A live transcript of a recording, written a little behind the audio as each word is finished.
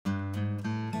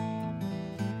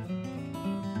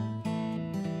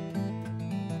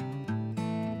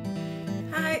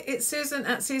Hi, it's Susan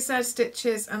at Seaside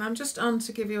Stitches, and I'm just on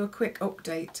to give you a quick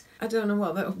update. I don't know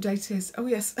what the update is. Oh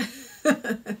yes.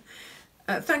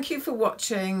 Thank you for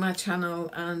watching my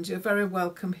channel, and you're very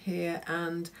welcome here,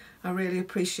 and I really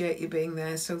appreciate you being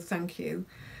there, so thank you.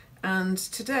 And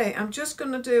today I'm just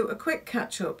going to do a quick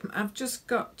catch up. I've just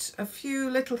got a few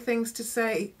little things to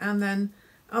say and then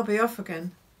I'll be off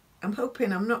again. I'm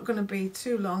hoping I'm not going to be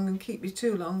too long and keep you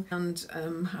too long. And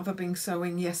have I been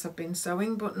sewing? Yes, I've been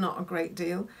sewing, but not a great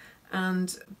deal.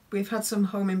 And we've had some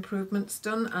home improvements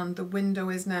done, and the window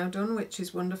is now done, which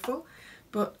is wonderful.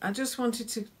 But I just wanted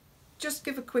to just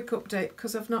give a quick update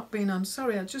because I've not been on.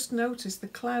 Sorry, I just noticed the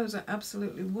clouds are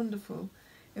absolutely wonderful.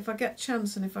 If I get a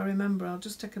chance and if I remember, I'll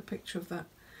just take a picture of that,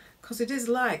 because it is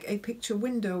like a picture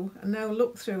window, and now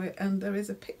look through it and there is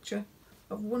a picture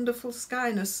of wonderful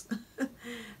skyness.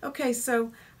 Okay,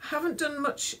 so I haven't done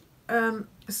much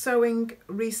sewing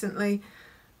recently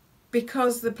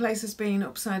because the place has been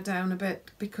upside down a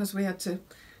bit, because we had to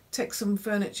take some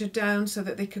furniture down so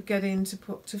that they could get in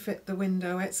to fit the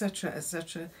window, etc,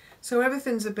 etc. So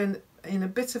everything's been in a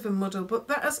bit of a muddle, but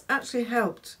that has actually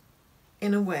helped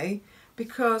in a way,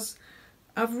 because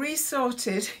I've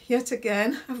resorted yet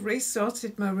again. I've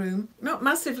resorted my room, not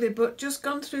massively, but just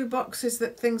gone through boxes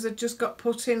that things had just got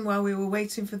put in while we were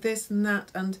waiting for this and that,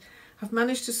 and I've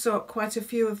managed to sort quite a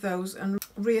few of those and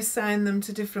reassign them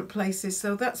to different places,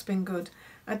 so that's been good.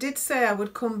 I did say I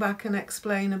would come back and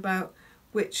explain about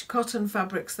which cotton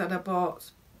fabrics that I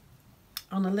bought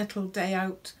on a little day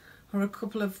out, or a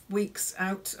couple of weeks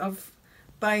out of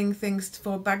buying things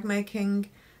for bag making.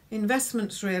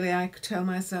 Investments, really, I could tell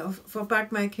myself, for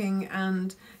bag making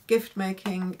and gift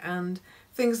making and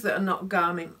things that are not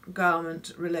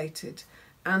garment related.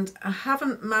 And I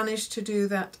haven't managed to do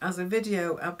that as a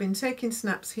video. I've been taking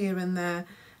snaps here and there,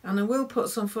 and I will put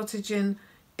some footage in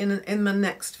my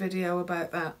next video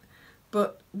about that.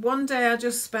 But one day I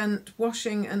just spent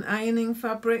washing and ironing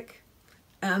fabric,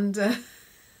 and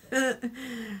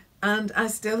and I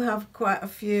still have quite a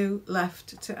few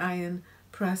left to iron,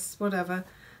 press, whatever.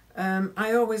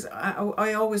 I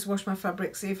always wash my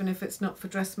fabrics, even if it's not for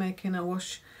dressmaking. I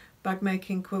wash bag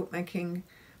making, quilt making,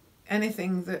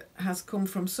 anything that has come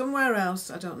from somewhere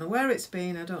else. I don't know where it's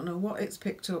been, I don't know what it's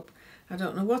picked up, I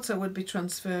don't know what I would be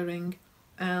transferring,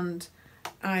 and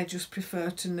I just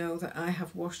prefer to know that I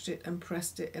have washed it and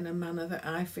pressed it in a manner that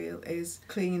I feel is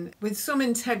clean, with some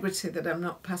integrity, that I'm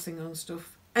not passing on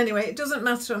stuff. Anyway, it doesn't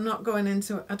matter, I'm not going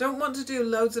into it. I don't want to do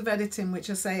loads of editing, which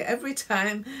I say every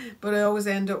time, but I always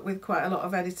end up with quite a lot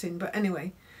of editing. But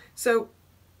anyway, so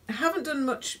I haven't done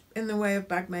much in the way of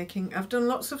bag making. I've done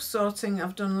lots of sorting,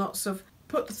 I've done lots of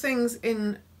put things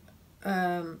in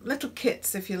little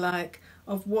kits, if you like,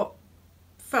 of what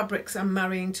fabrics I'm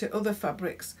marrying to other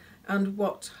fabrics and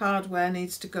what hardware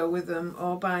needs to go with them,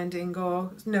 or binding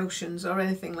or notions or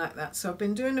anything like that. So I've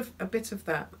been doing a bit of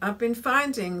that. I've been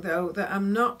finding though that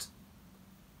I'm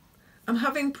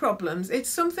having problems. It's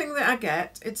something that I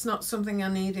get, it's not something I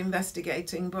need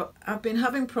investigating, but I've been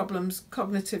having problems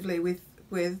cognitively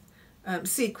with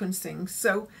sequencing.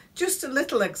 So just a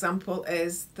little example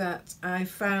is that I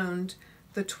found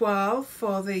the toile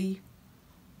for the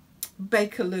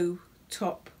Bakerloo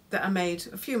top that I made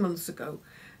a few months ago,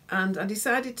 and I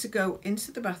decided to go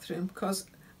into the bathroom because,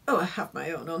 oh, I have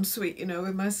my own ensuite, you know,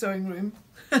 in my sewing room.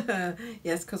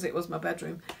 Yes, because it was my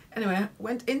bedroom. Anyway, I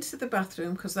went into the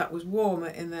bathroom because that was warmer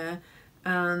in there,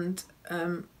 and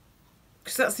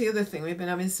because that's the other thing, we've been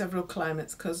having several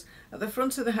climates, because at the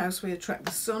front of the house we attract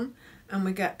the sun and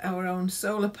we get our own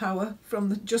solar power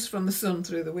just from the sun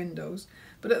through the windows.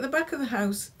 But at the back of the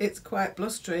house it's quite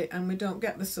blustery and we don't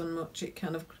get the sun much. It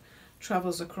kind of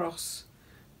travels across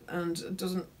and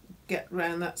doesn't get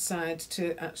round that side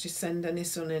to actually send any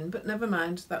sun in, but never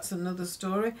mind, that's another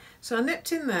story. So I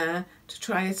nipped in there to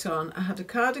try it on. I had a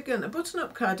cardigan, a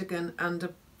button-up cardigan and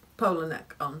a polo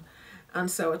neck on, and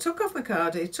so I took off my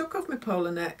cardi, took off my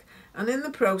polo neck, and in the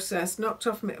process knocked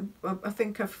off my, I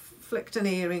think I flicked an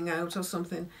earring out or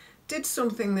something, did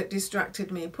something that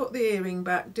distracted me, put the earring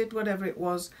back, did whatever it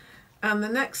was, and the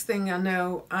next thing I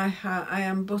know I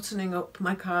am buttoning up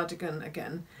my cardigan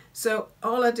again. So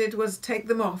all I did was take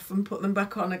them off and put them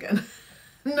back on again.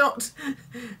 Not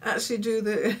actually do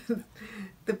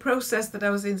the process that I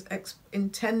was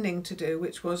intending to do,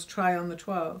 which was try on the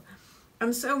toile.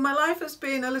 And so my life has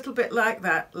been a little bit like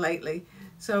that lately.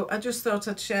 So I just thought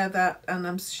I'd share that, and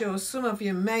I'm sure some of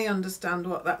you may understand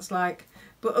what that's like,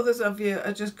 but others of you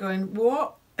are just going,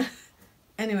 what?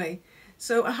 Anyway,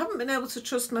 so I haven't been able to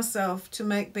trust myself to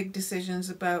make big decisions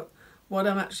about what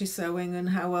I'm actually sewing and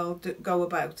how I'll go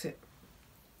about it.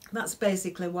 That's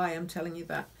basically why I'm telling you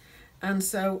that. And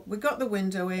so we got the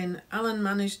window in. Alan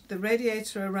managed, the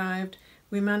radiator arrived.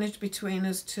 We managed between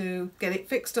us to get it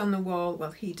fixed on the wall.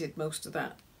 Well, he did most of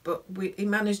that, but he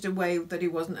managed a way that he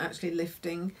wasn't actually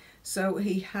lifting. So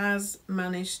he has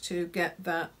managed to get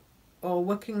that all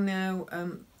working now,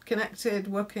 connected,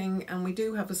 working, and we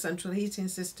do have a central heating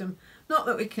system. Not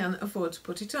that we can afford to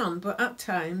put it on, but at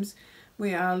times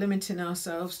we are limiting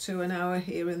ourselves to an hour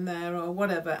here and there or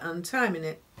whatever and timing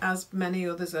it, as many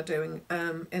others are doing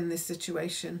in this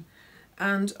situation.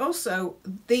 And also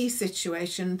the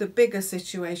situation, the bigger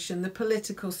situation, the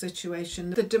political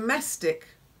situation, the domestic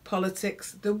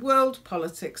politics, the world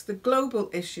politics, the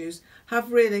global issues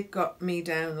have really got me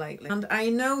down lately. And I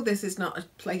know this is not a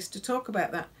place to talk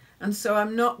about that, and so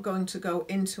I'm not going to go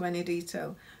into any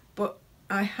detail, but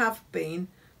I have been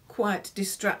quite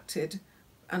distracted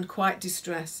and quite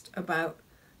distressed about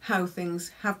how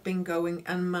things have been going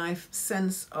and my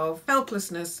sense of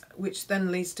helplessness, which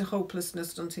then leads to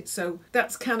hopelessness, doesn't it? So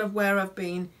that's kind of where I've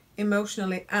been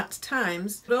emotionally at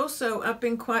times, but also I've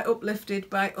been quite uplifted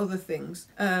by other things,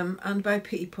 and by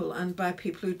people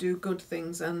who do good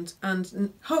things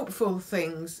and hopeful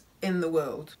things in the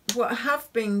world. What I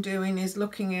have been doing is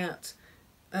looking at,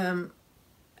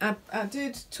 I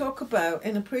did talk about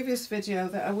in a previous video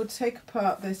that I would take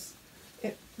apart this,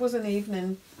 it was an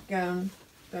evening gown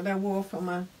that I wore for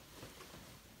my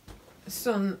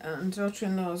son and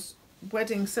daughter-in-law's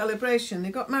wedding celebration. They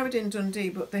got married in Dundee,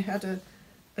 but they had a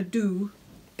do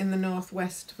in the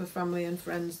northwest for family and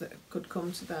friends that could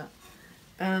come to that.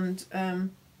 And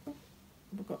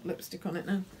we've got lipstick on it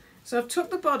now. So I've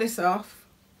took the bodice off,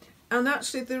 and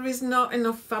actually there is not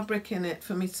enough fabric in it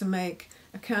for me to make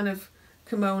a kind of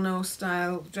kimono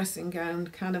style dressing gown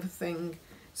kind of a thing.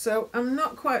 So I'm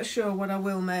not quite sure what I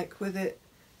will make with it.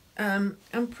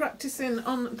 I'm practicing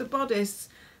on the bodice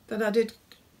that I did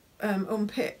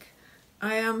unpick.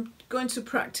 I am going to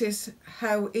practice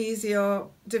how easy or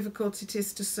difficult it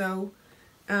is to sew,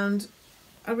 and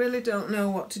I really don't know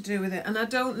what to do with it, and I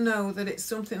don't know that it's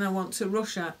something I want to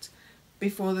rush at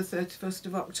before the 31st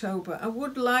of October. I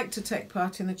would like to take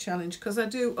part in the challenge because I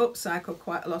do upcycle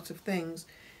quite a lot of things,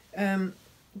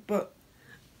 but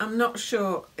I'm not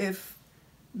sure if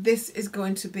this is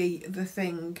going to be the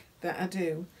thing that I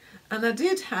do. And I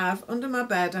did have, under my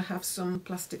bed, I have some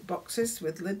plastic boxes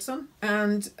with lids on,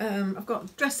 and I've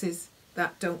got dresses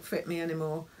that don't fit me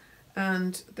anymore.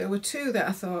 And there were two that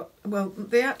I thought, well,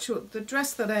 the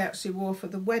dress that I actually wore for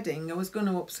the wedding, I was going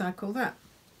to upcycle that.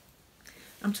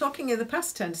 I'm talking in the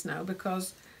past tense now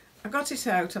because I got it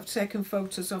out, I've taken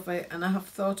photos of it, and I have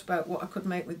thought about what I could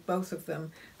make with both of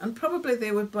them. And probably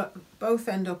they would both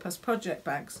end up as project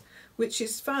bags, which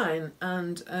is fine.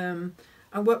 And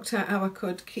I worked out how I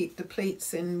could keep the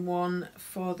pleats in one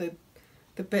for the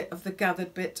bit of the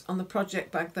gathered bit on the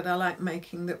project bag that I like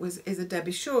making, that is a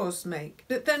Debbie Shaw's make.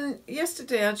 But then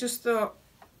yesterday I just thought,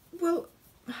 well,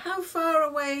 how far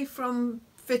away from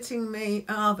fitting me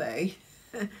are they?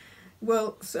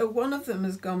 Well, so one of them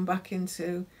has gone back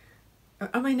into,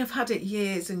 I mean, I've had it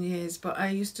years and years, but I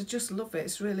used to just love it.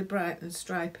 It's really bright and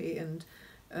stripy and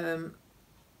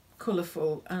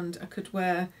colourful, and I could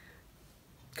wear,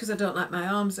 because I don't like my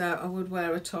arms out, I would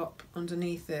wear a top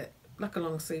underneath it, like a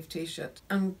long sleeve t-shirt,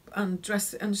 and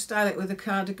dress it and style it with a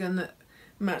cardigan that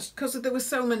matched, because there were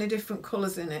so many different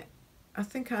colours in it. I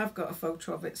think I've got a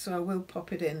photo of it, so I will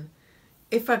pop it in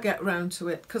if I get round to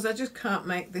it, because I just can't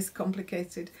make this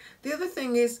complicated. The other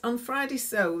thing is, on Friday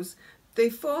Sews, the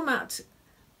format,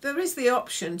 there is the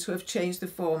option to have changed the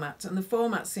format, and the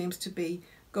format seems to be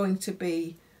going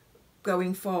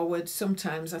forward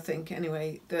sometimes, I think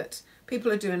anyway, that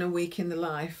people are doing a week in the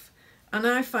life, and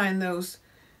I find those,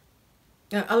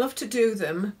 I love to do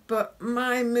them, but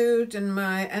my mood and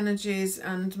my energies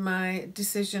and my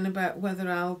decision about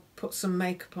whether I'll put some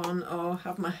makeup on or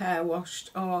have my hair washed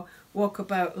or walk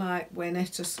about like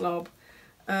Wynette or Slob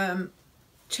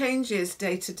changes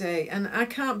day to day, and I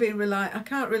can't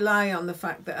rely on the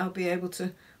fact that I'll be able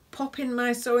to pop in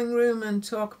my sewing room and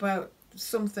talk about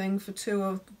something for 2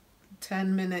 or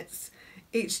 10 minutes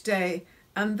each day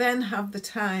and then have the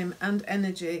time and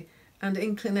energy and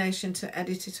inclination to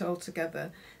edit it all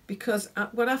together. Because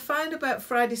what I find about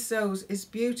Friday Sews is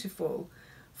beautiful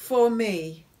for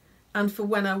me and for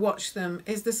when I watch them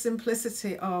is the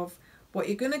simplicity of what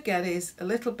you're going to get is a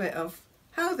little bit of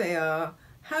how they are,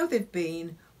 how they've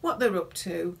been, what they're up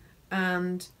to,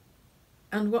 and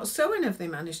what sewing have they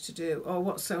managed to do, or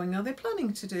what sewing are they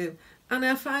planning to do. And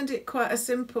I find it quite a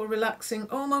simple, relaxing,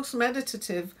 almost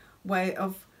meditative way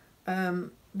of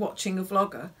watching a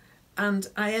vlogger. And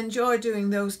I enjoy doing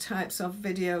those types of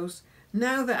videos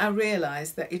now that I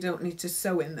realise that you don't need to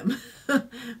sew in them,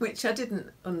 which I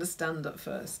didn't understand at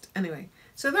first. Anyway,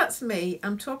 so that's me.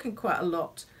 I'm talking quite a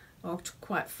lot, or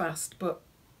quite fast, but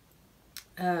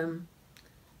I'm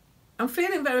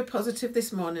feeling very positive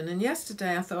this morning, and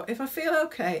yesterday I thought if I feel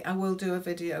okay I will do a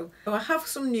video. So I have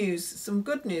some news, some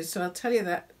good news, so I'll tell you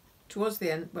that towards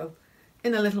the end, well,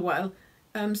 in a little while.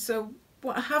 So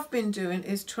what I have been doing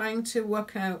is trying to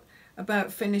work out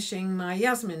about finishing my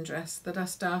Yasmin dress that I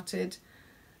started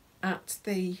at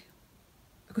the,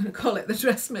 I'm going to call it the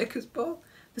dressmaker's ball,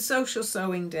 the social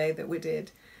sewing day that we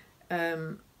did.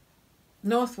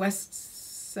 Northwest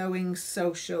Sewing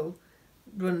Social,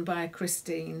 run by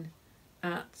Christine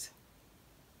at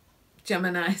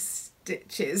Gemini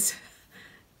Stitches.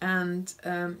 And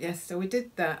yes, so we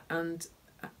did that, and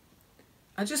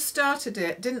I just started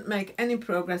it, didn't make any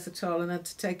progress at all, and had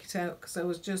to take it out because I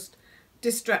was just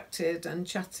distracted and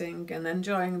chatting and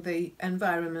enjoying the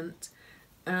environment.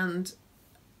 And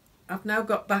I've now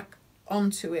got back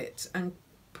onto it and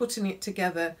putting it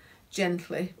together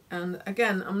gently. And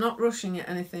again, I'm not rushing at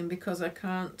anything because I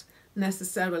can't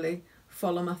necessarily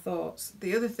follow my thoughts.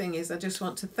 The other thing is I just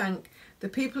want to thank the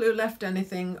people who left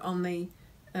anything on the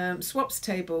swaps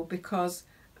table, because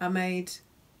I made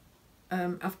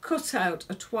I've cut out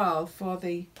a toile for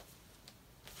the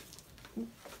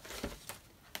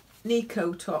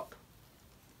Nico top.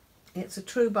 It's a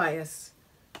true bias.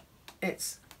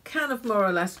 It's kind of more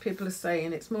or less, people are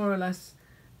saying it's more or less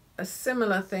a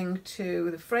similar thing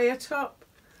to the Freya top.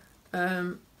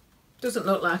 Doesn't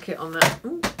look like it on that.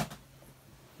 Ooh.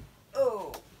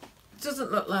 Oh,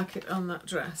 doesn't look like it on that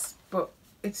dress, but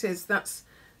it is. That's,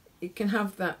 you can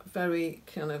have that very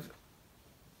kind of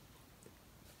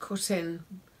cut in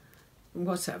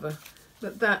whatever,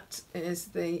 but that is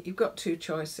the, you've got two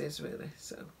choices really.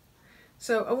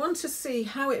 So I want to see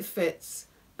how it fits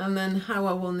and then how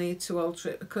I will need to alter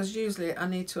it, because usually I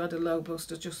need to add a low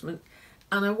bust adjustment,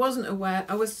 and I wasn't aware.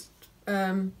 I was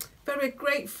very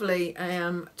gratefully I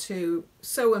am to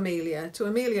Sew Amelia,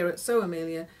 at Sew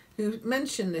Amelia, who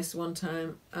mentioned this one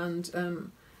time,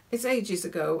 and it's ages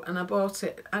ago, and I bought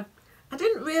it. I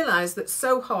didn't realise that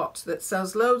So Hot, that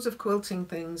sells loads of quilting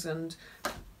things and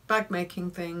bag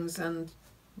making things and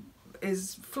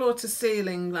is floor to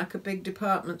ceiling like a big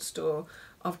department store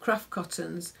of craft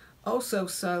cottons, also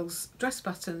sells dress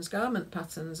patterns, garment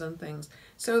patterns and things.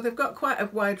 So they've got quite a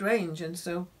wide range, and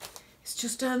so it's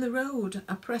just down the road.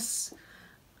 I press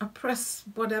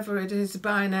whatever it is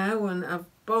buy now, and I've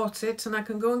bought it and I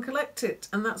can go and collect it,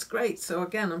 and that's great. So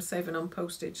again, I'm saving on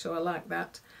postage, so I like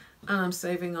that, and I'm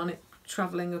saving on it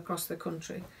travelling across the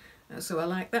country, so I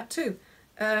like that too.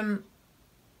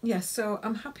 Yes, so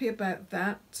I'm happy about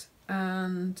that,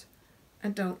 and I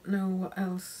don't know what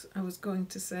else I was going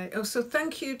to say. Oh, so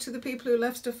thank you to the people who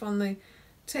left stuff on the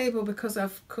table, because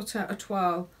I've cut out a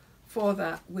toile for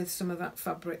that with some of that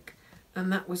fabric,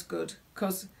 and that was good,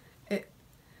 because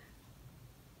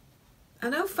I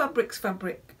know fabric's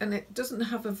fabric and it doesn't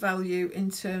have a value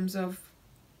in terms of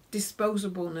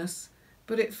disposableness,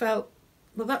 but it felt,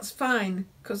 well, that's fine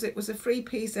because it was a free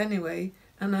piece anyway,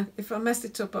 and if I mess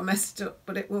it up, I messed it up,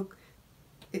 but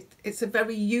it's a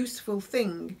very useful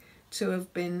thing to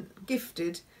have been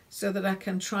gifted so that I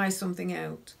can try something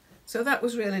out. So that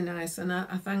was really nice, and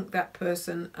I thank that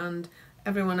person and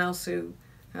everyone else who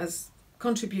has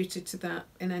contributed to that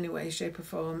in any way, shape or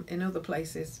form in other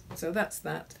places. So that's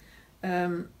that.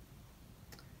 I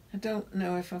don't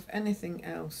know if I've anything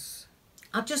else.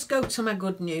 I'll just go to my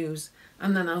good news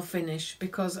and then I'll finish,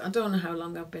 because I don't know how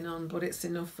long I've been on, but it's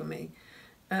enough for me.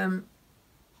 I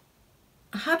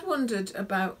had wondered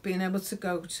about being able to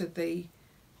go to the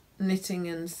knitting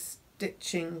and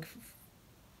stitching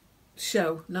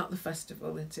show, not the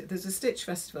festival, isn't it? There's a stitch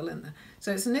festival in there.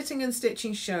 So it's a knitting and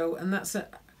stitching show, and that's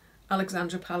at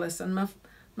Alexandra Palace, and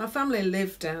my family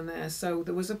lived down there, so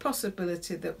there was a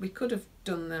possibility that we could have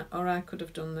done that, or I could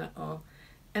have done that, or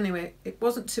anyway, it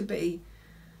wasn't to be.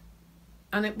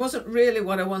 And it wasn't really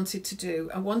what I wanted to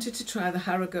do. I wanted to try the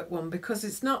Harrogate one because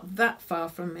it's not that far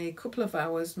from me, a couple of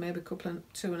hours, maybe a couple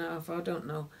of 2.5, I don't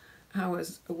know,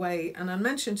 hours away. And I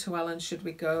mentioned to Alan, should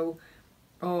we go,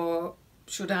 or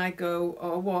should I go,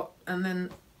 or what? And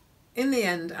then in the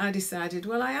end I decided,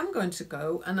 well, I am going to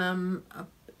go, and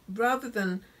rather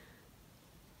than,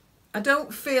 I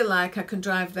don't feel like I can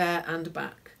drive there and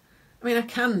back. I mean, I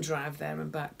can drive there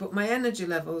and back, but my energy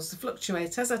levels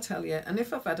fluctuate, as I tell you, and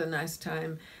if I've had a nice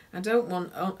time, I don't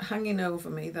want hanging over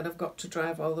me that I've got to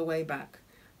drive all the way back,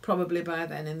 probably by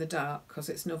then in the dark, because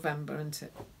it's November, isn't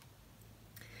it?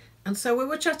 And so we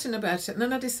were chatting about it, and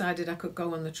then I decided I could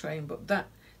go on the train, but that,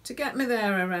 to get me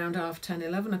there around 10:30,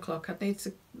 11 o'clock, I'd need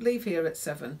to leave here at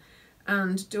 7,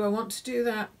 And do I want to do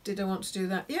that? Did I want to do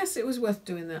that? Yes, it was worth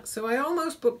doing that. So I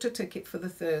almost booked a ticket for the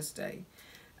Thursday.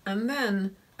 And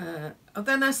then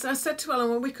I said to Ellen,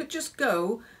 well, we could just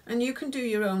go and you can do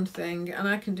your own thing and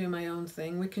I can do my own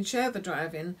thing. We can share the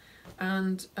driving.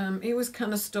 And he was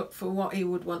kind of stuck for what he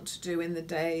would want to do in the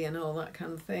day and all that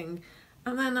kind of thing.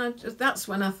 And then that's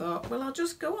when I thought, well, I'll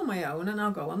just go on my own and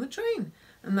I'll go on the train.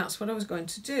 And that's what I was going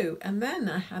to do. And then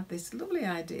I had this lovely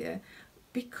idea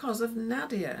because of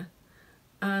Nadia.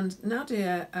 And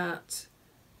Nadia at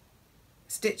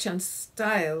Stitch and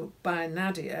Style by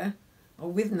Nadia,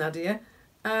 or with Nadia,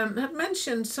 had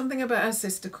mentioned something about her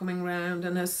sister coming round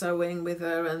and her sewing with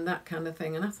her and that kind of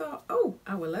thing. And I thought, oh,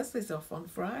 our Leslie's off on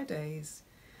Fridays.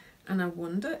 And I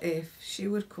wonder if she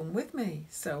would come with me.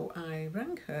 So I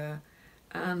rang her.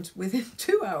 And within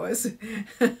 2 hours,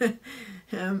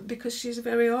 because she's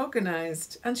very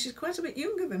organised and she's quite a bit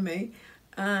younger than me,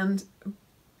 and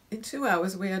in 2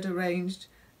 hours we had arranged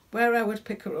where I would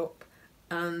pick her up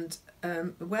and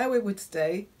where we would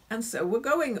stay, and so we're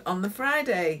going on the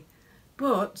Friday.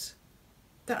 And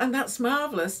that's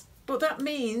marvellous, but that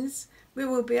means we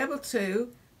will be able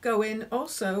to go in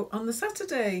also on the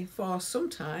Saturday for some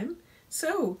time.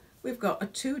 So we've got a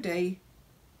 2-day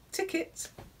ticket.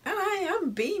 And I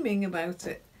am beaming about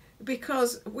it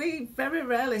because we very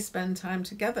rarely spend time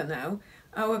together now.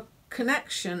 Our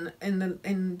connection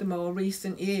in the more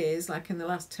recent years, like in the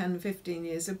last 10, 15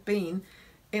 years, have been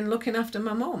in looking after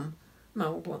my mum,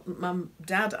 my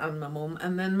dad and my mum,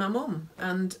 and then my mum.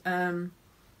 And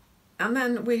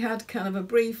then we had kind of a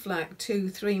brief, like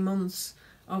 2-3 months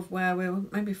of where we were,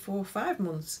 maybe 4 or 5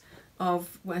 months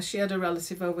of where she had a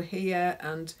relative over here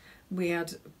and we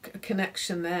had a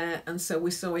connection there, and so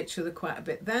we saw each other quite a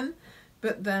bit then.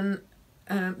 But then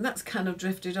that's kind of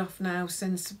drifted off now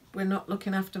since we're not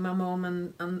looking after my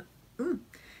mum.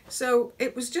 So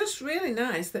it was just really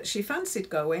nice that she fancied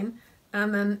going,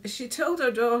 and then she told her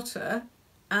daughter,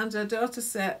 and her daughter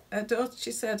said,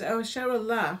 she said, oh, Cheryl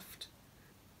laughed.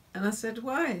 And I said,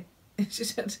 why? And she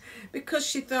said, because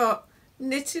she thought,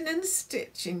 knitting and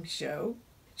stitching show.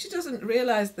 She doesn't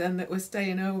realise then that we're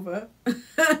staying over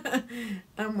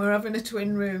and we're having a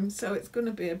twin room, so it's going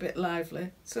to be a bit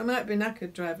lively. So I might be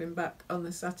knackered driving back on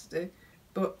the Saturday,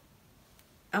 but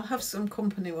I'll have some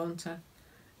company, won't I?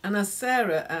 And as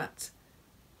Sarah at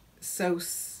So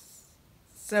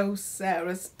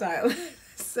Sarah Style,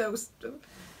 So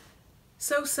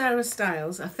Sarah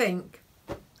Styles, I think.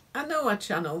 I know her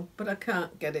channel, but I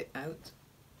can't get it out.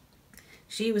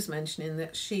 She was mentioning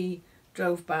that she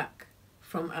drove back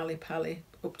from Ali Pali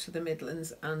up to the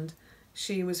Midlands, and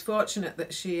she was fortunate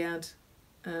that she had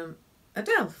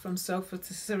Adele from Sofa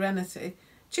to Serenity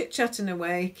chit-chatting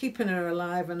away, keeping her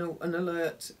alive and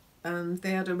alert, and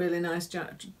they had a really nice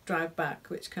drive back,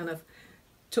 which kind of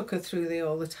took her through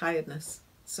all the tiredness.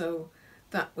 So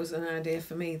that was an idea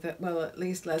for me that, well, at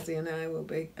least Leslie and I will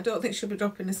be. I don't think she'll be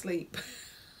dropping asleep.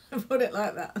 I put it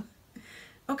like that.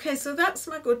 Okay, so that's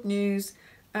my good news.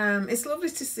 It's lovely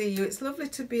to see you. It's lovely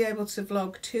to be able to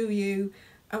vlog to you.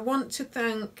 I want to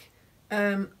thank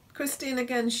Christine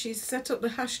again. She's set up the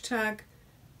hashtag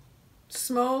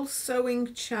small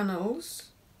sewing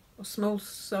channels, or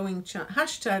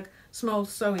hashtag small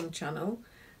sewing channel,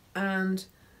 and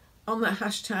on that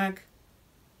hashtag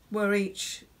we're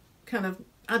each kind of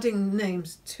adding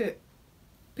names to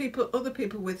other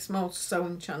people with small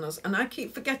sewing channels, and I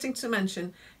keep forgetting to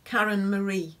mention Karen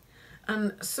Marie.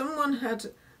 And someone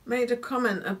had made a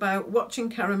comment about watching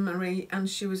Karen Marie and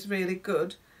she was really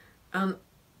good, and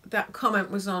that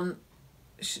comment was on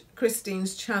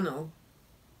Christine's channel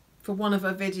for one of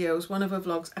her videos, one of her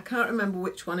vlogs. I can't remember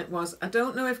which one it was. I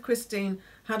don't know if Christine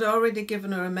had already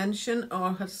given her a mention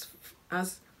or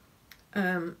has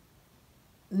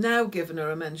now given her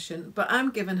a mention, but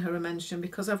I'm giving her a mention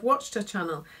because I've watched her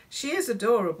channel. She is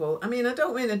adorable. I mean, I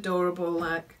don't mean adorable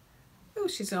like, oh,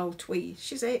 she's all twee.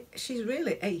 She's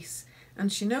really ace,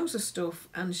 and she knows her stuff,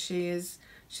 and she's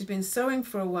been sewing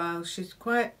for a while. She's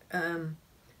quite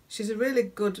she's a really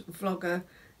good vlogger.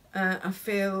 I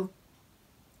feel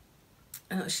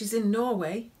she's in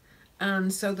Norway,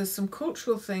 and so there's some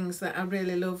cultural things that I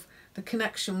really love the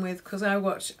connection with, because I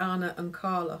watch Anna and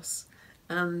Carlos,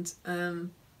 and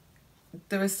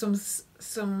there is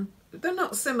some they're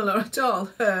not similar at all,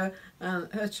 her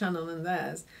channel and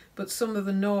theirs, but some of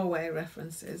the Norway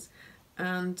references.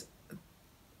 And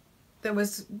there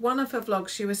was one of her vlogs,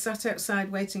 she was sat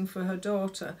outside waiting for her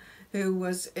daughter, who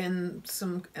was in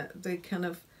some the kind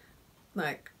of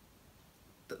like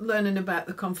learning about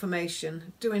the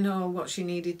confirmation, doing all what she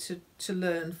needed to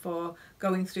learn for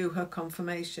going through her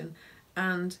confirmation.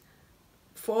 And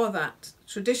for that,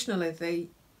 traditionally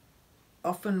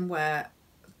often wear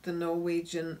the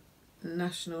Norwegian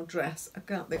national dress. I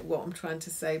can't think what I'm trying to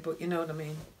say, but you know what I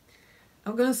mean.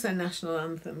 I'm going to say national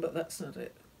anthem, but that's not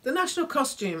it. The national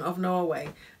costume of Norway.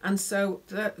 And so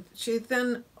she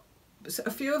then,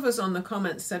 a few of us on the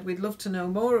comments said we'd love to know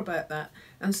more about that.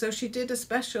 And so she did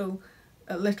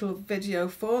a little video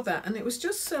for that. And it was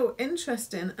just so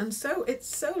interesting. And so it's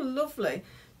so lovely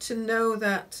to know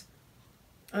that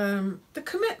the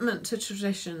commitment to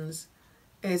traditions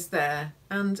is there,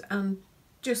 and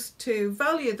just to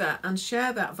value that and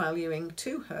share that valuing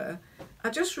to her.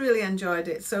 I just really enjoyed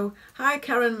it. So hi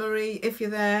Karen Marie, if you're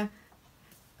there.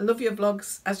 I love your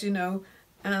vlogs, as you know.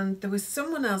 And there was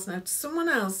someone else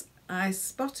I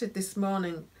spotted this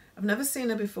morning. I've never seen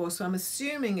her before, so I'm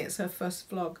assuming it's her first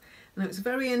vlog. And it was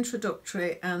very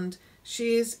introductory, and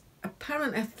she is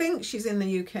apparently, I think she's in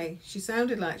the UK. She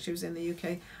sounded like she was in the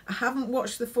UK. I haven't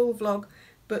watched the full vlog,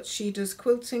 but she does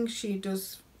quilting, she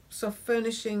does soft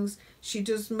furnishings, she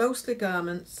does mostly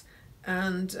garments,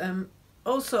 and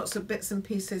all sorts of bits and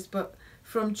pieces. But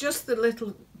from just the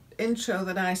little intro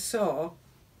that I saw,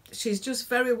 she's just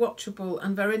very watchable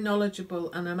and very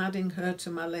knowledgeable, and I'm adding her to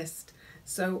my list.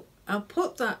 So I'll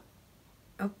put that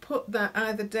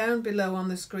either down below on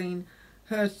the screen,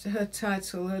 her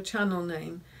title, her channel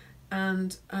name,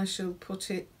 and I shall put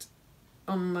it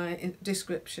on my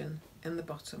description in the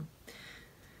bottom.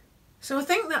 So I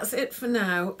think that's it for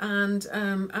now, and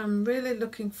I'm really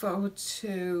looking forward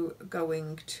to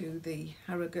going to the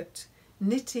Harrogate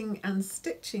Knitting and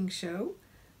Stitching Show,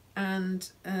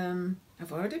 and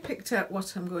I've already picked out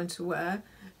what I'm going to wear,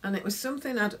 and it was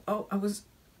something I was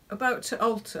about to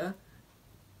alter,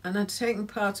 and I'd taken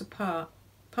part of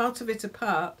it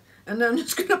apart, and now I'm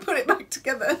just going to put it back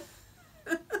together.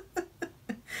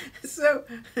 So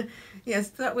yes,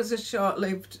 that was a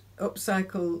short-lived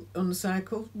upcycle,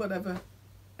 uncycle, whatever.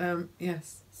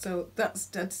 Yes, so that's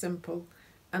dead simple,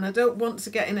 and I don't want to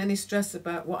get in any stress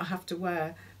about what I have to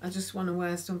wear. I just want to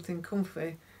wear something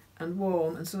comfy and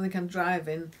warm, and something I can drive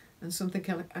in, and something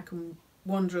I can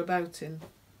wander about in,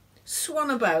 swan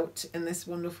about in this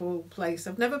wonderful place.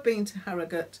 I've never been to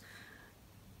Harrogate.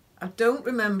 I don't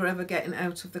remember ever getting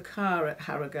out of the car at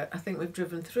Harrogate. I think we've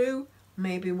driven through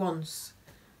maybe once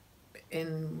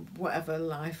in whatever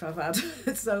life I've had.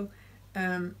 So,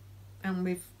 and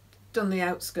we've done the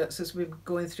outskirts as we're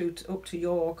going through up to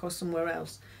York or somewhere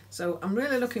else. So I'm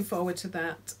really looking forward to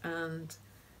that, and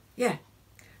yeah.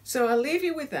 So I'll leave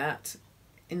you with that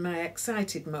in my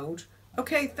excited mode.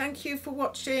 Okay, thank you for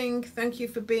watching. Thank you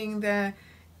for being there.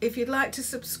 If you'd like to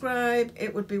subscribe,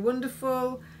 it would be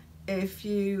wonderful. If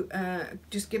you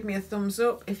just give me a thumbs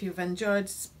up if you've enjoyed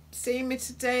seeing me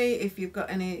today. If you've got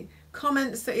any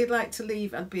comments that you'd like to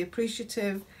leave, I'd be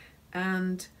appreciative.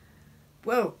 And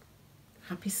well,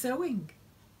 happy sewing.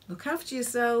 Look after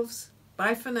yourselves.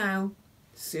 Bye for now.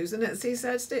 Susan at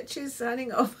Seaside Stitches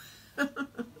signing off.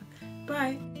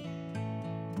 Bye.